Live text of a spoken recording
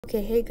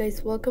Okay, hey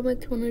guys, welcome back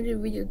to another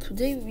video.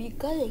 Today we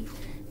got a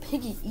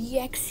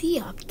Piggy.EXE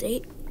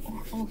update.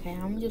 Okay,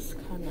 I'm just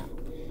kind of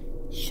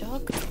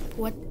shocked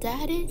what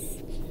that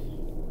is.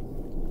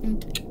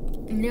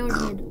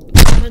 Never did.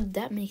 But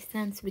that makes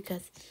sense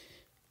because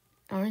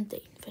aren't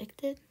they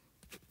infected?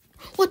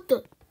 What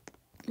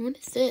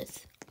is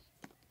this?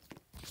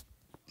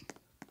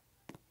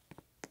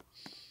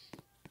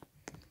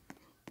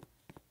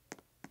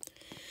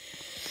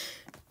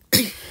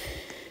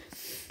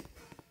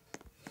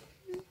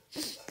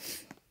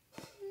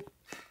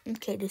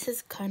 Okay, this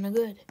is kind of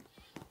good.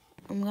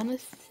 I'm gonna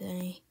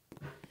say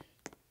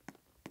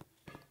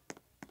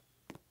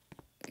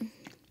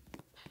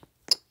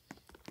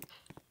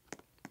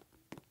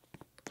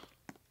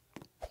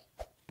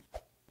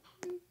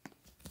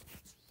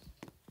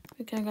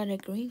okay, I got a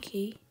green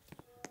key.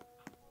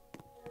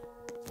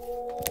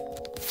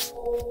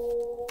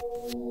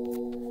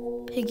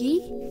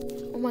 Piggy?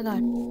 Oh my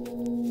god.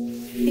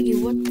 Piggy,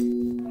 what?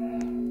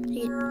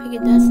 Piggy,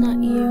 that's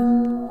not you.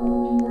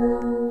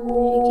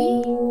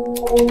 Piggy?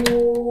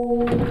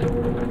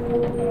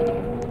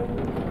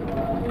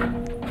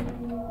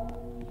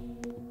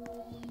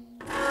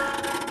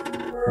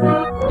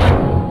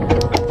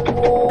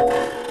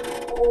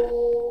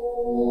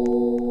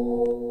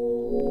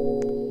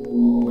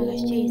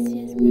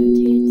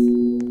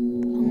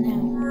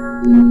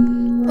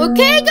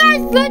 Okay,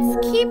 guys, let's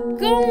keep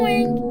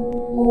going.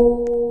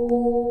 Oh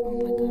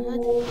my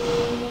god.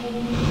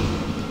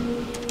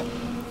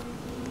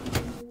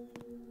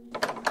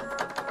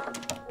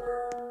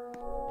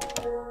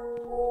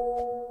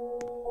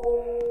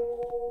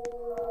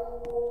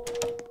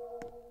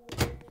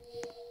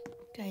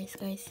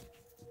 Guys,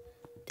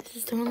 this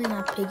is totally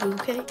not Piggy,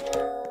 okay?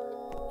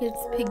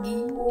 It's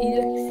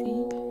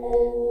Piggy.EXE.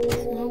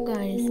 So,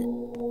 guys,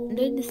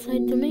 they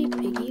decide to make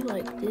Piggy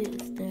like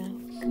this now.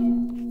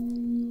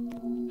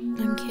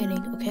 I'm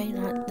kidding, okay?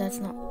 That's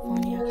not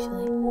funny,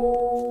 actually.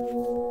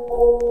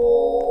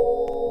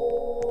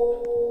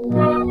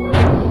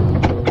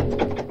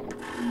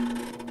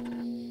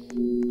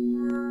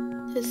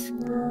 This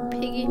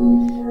Piggy, oh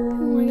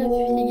my gosh,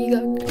 Piggy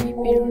got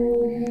creepier.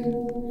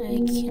 I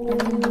can't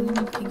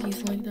remember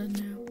Piggy's like that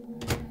now.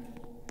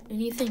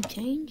 Anything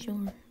change or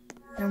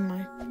never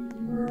mind?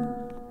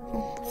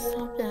 Oh,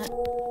 stop that.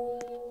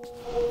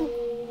 Oh,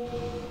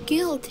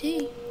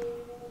 guilty.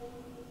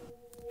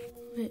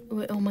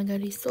 Wait, oh my god,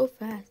 he's so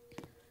fast.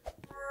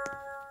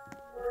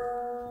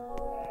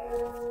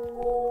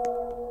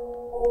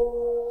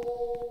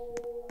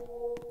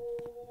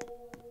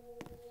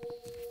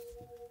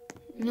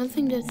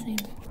 Nothing the same.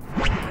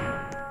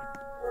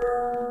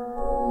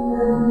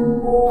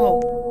 Oh.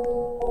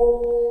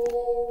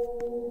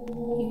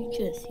 You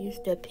just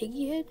used the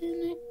piggy head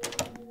in it?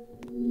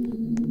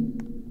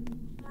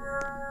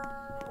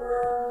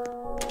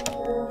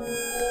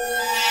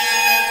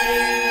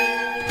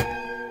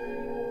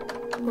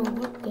 Oh,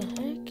 what the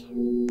heck?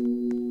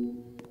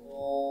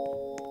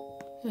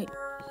 Wait,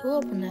 who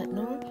opened that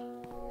door?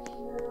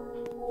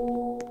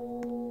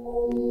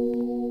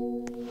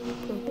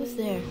 Bro, who's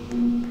there?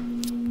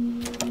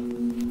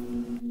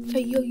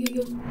 Hey, yo.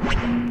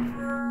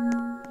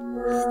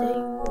 Stay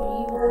where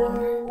you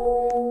are.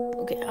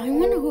 Okay, I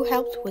wonder who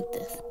helped with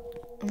this.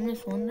 I'm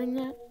just wondering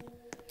that.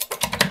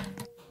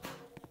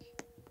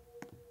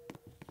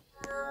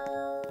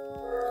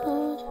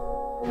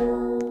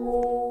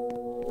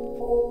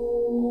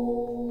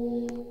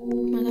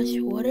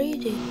 What are you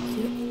doing?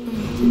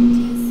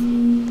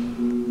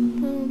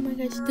 Oh my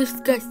gosh,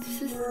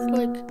 this is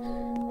like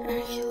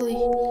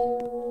actually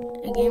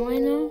a game I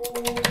know.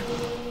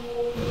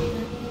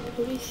 I'm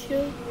pretty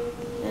sure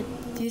that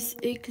this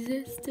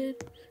existed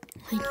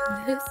like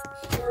this.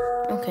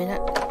 Okay,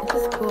 this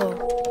is cool.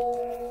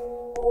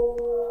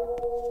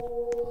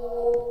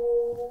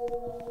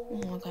 Oh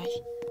my gosh.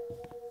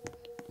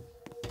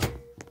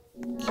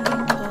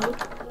 Code.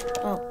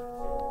 Oh.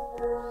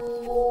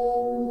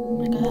 Oh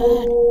my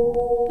god.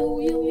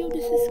 Yo,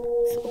 this is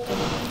so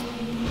good.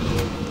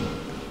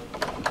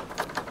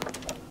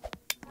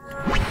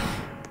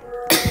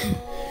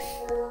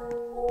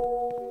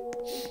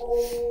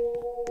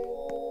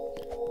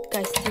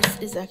 Guys, this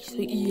is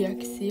actually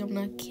EXE. I'm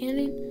not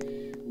kidding.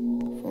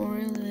 For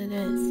real, it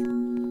is.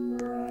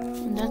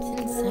 And that's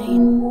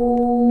insane.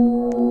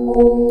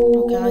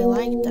 Okay, I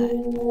like that.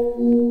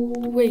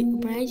 Wait,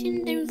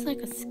 imagine there was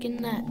like a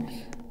skin that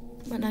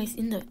when I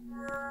in the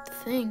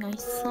thing I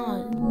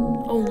saw it.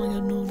 Oh my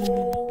god, no.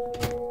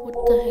 What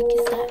the heck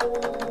is that?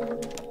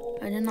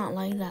 I did not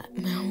like that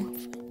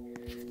mouth.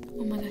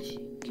 Oh my gosh,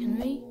 can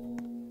we?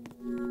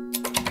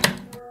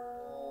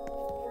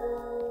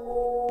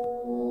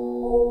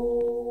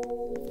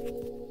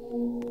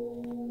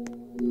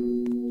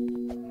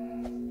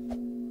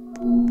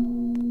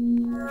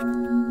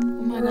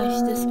 Oh my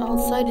gosh, this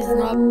outside is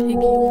not Piggy.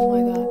 Oh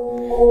my god.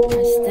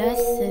 This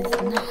is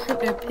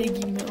not a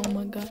Piggy, man. Oh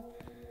my god.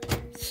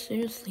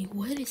 Seriously,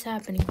 what is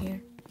happening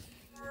here?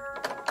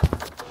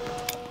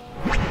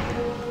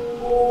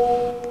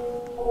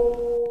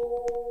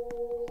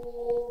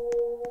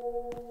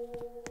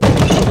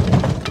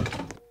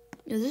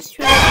 Is this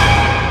true?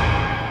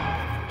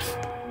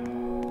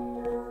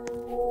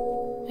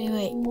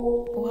 Wait.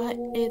 What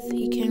if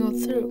he can go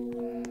through?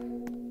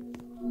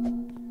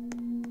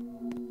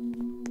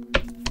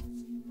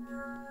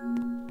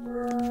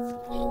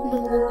 Oh my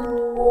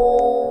gosh.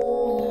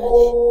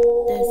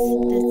 This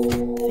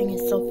thing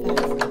is so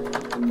fast.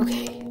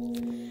 Okay.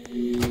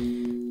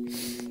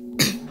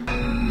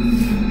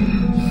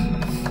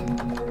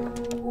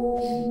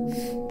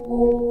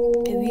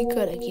 Okay, we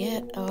gotta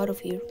get out of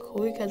here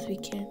quick as we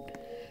can.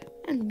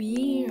 And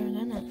we are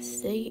gonna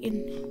stay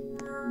in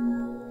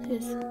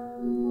this.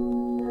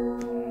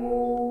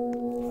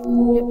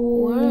 Yep,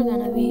 we're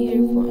gonna be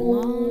here for a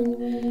long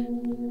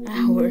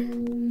hour.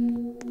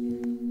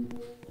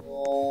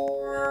 Oh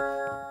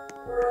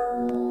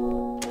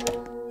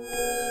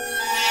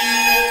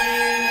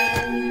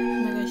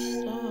my gosh,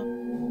 stop.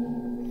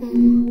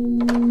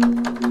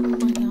 Oh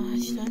my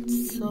gosh, that's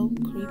so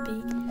creepy.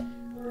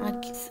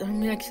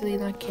 I'm actually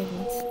not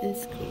kidding,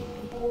 it's creepy.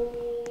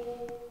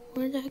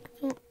 Where the heck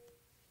do...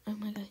 Oh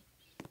my god.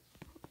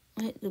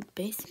 Wait, the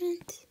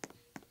basement?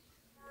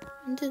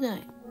 When did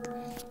I...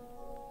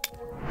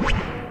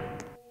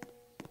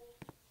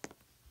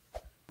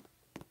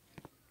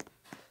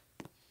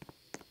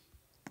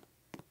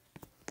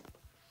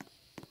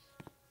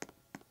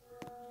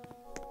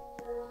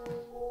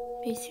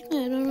 Basically,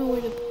 I don't know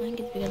where the plank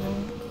is because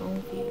I'm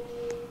confused.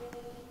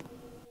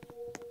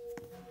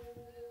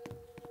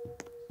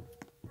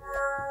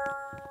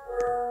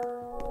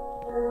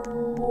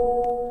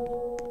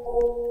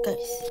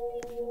 Guys,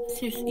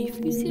 seriously, if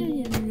you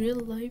see it in real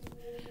life,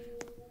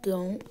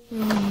 don't go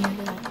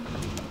near that.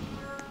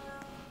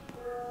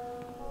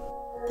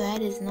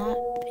 That is not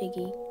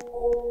Piggy.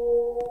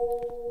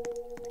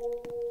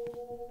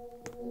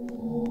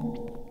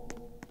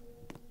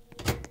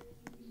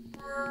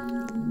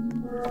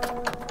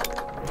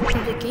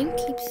 The game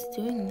keeps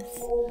doing this.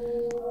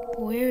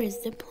 Where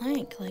is the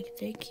plank? Like,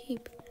 they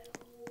keep...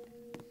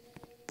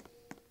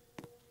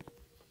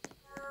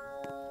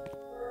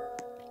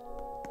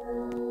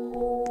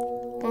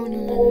 Oh, no.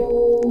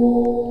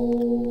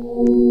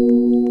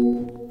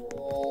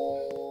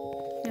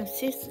 No,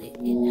 seriously,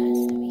 it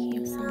has to be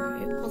here somewhere.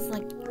 It was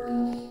like...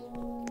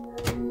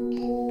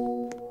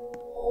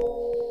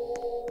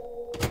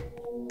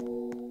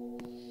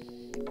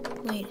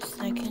 Wait a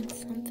second,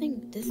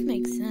 this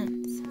makes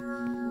sense.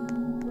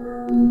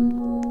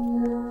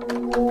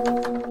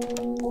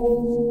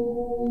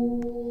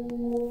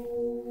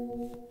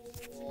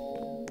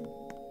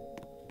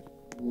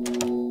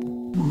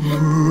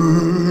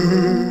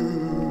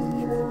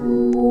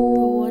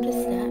 What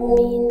does that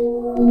mean?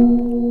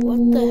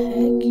 What the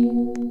heck?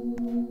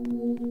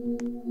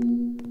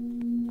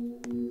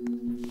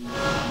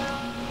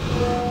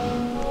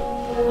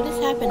 What is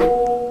happening?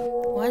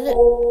 Why is it?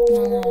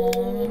 No.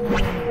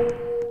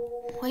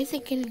 Why is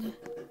it getting...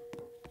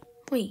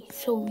 Wait,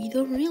 so we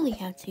don't really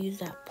have to use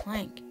that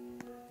plank.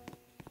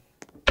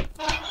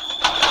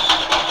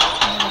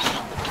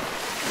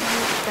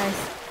 Guys,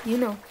 you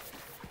know,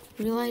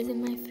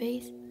 realizing my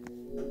face.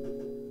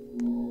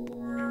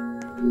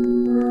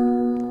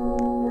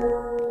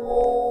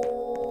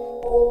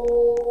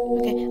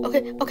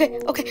 Okay.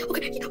 Oh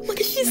my god,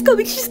 she's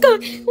coming.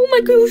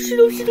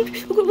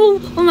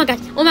 Oh my god,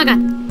 oh my god.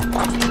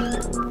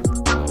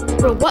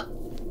 Bro, what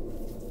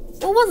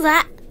was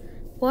that?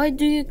 Why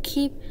do you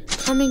keep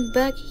coming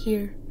back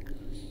here?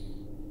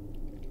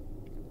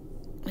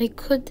 I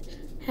could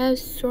have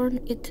sworn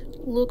it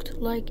looked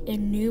like a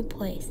new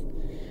place,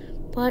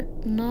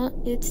 but not.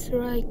 It's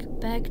right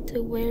back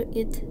to where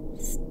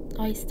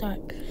I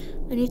start.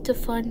 I need to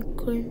find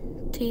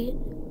Kunti,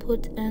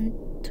 put end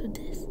to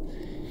this.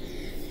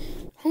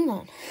 Hold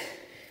on.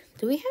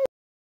 Do we have...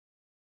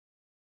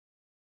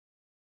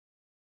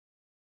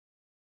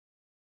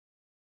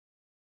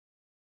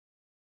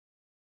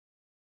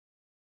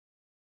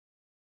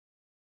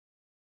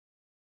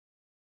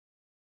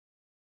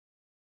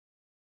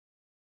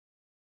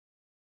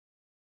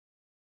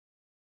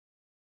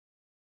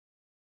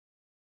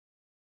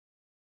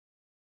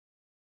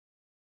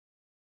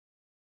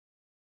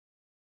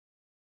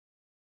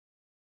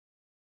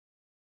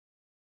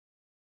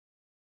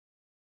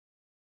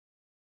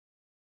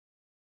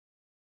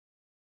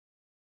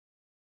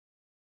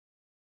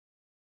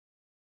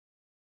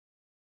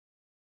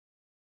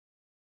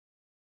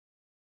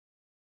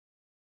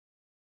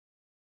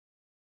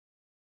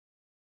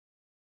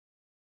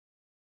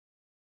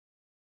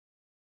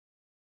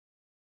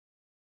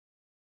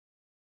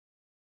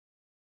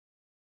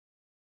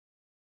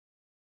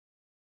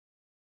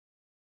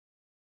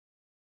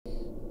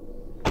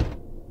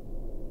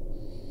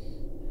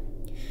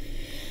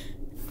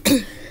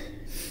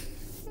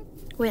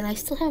 Wait, I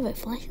still have a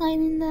flashlight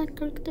in that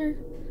character?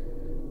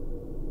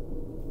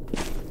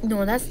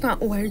 No, that's not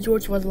where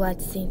George was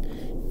last seen.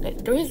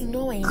 There is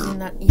no way in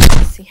that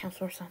EXE house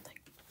or something.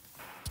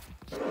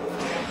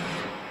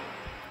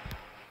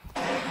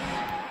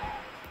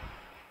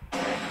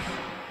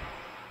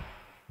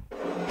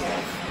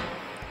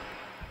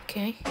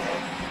 Okay.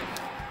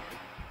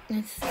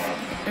 It's,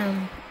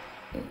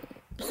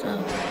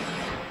 so...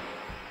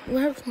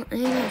 we're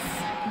playing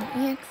the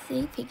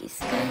EXE Piggy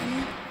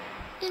skin.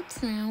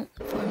 It's out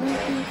for my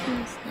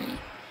birthday.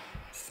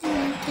 So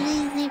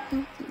today's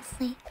April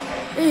Fool's.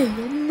 Hey,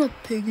 I'm not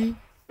Piggy.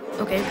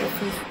 Okay,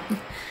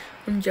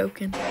 I'm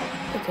joking.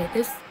 Okay,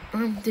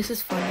 this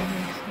is funny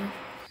actually.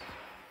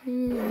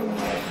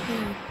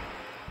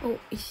 Oh,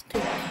 it's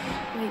still.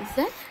 Wait, is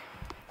that?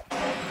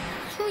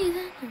 Who is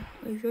that?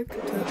 Is that the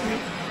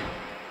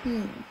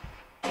turtle?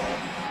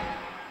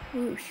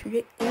 Oh, should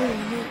it? Oh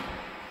no.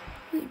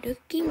 Wait,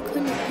 that game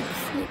kind of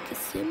looks like a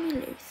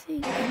similar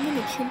thing. I'm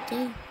gonna jump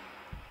down.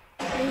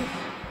 Oh,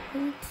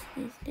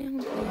 what's down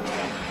here?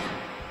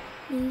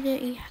 Is there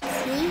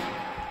EXE?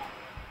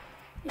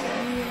 Is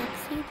there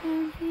EXE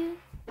down here?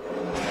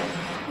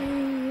 Oh,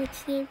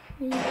 what's that?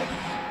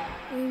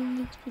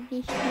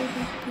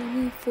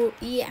 For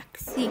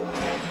EXE.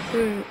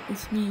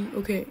 It's me.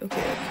 Okay.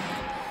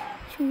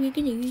 So we're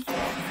gonna use this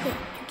trap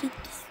to get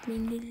this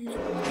thing.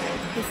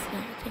 This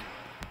guy, okay.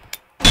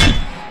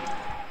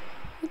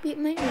 Maybe it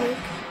might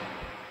work.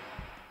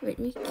 Wait,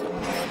 we can't.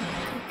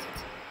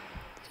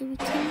 Okay, we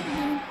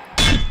can't.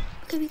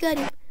 Okay, we got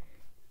him.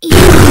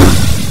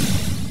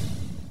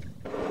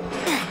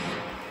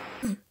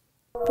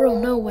 Bro,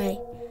 no way.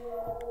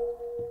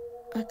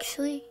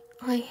 Actually,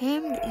 I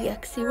am the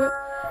EXE.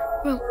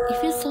 Bro,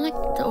 if you select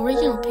the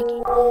original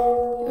Piggy,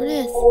 here it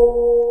is.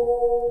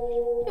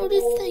 Yo,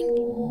 this thing.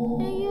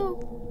 Hey, yo.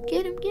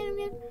 Get him.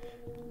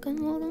 Come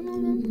on, hold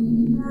on.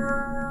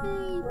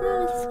 Hey, bro,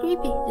 this is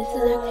creepy. This is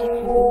actually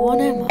creepy. What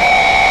am I?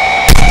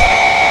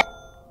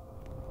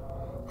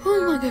 Oh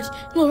my gosh.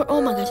 Lord,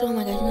 oh my gosh. No.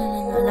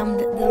 I'm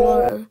the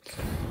Lord.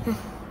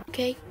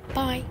 Okay,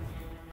 bye.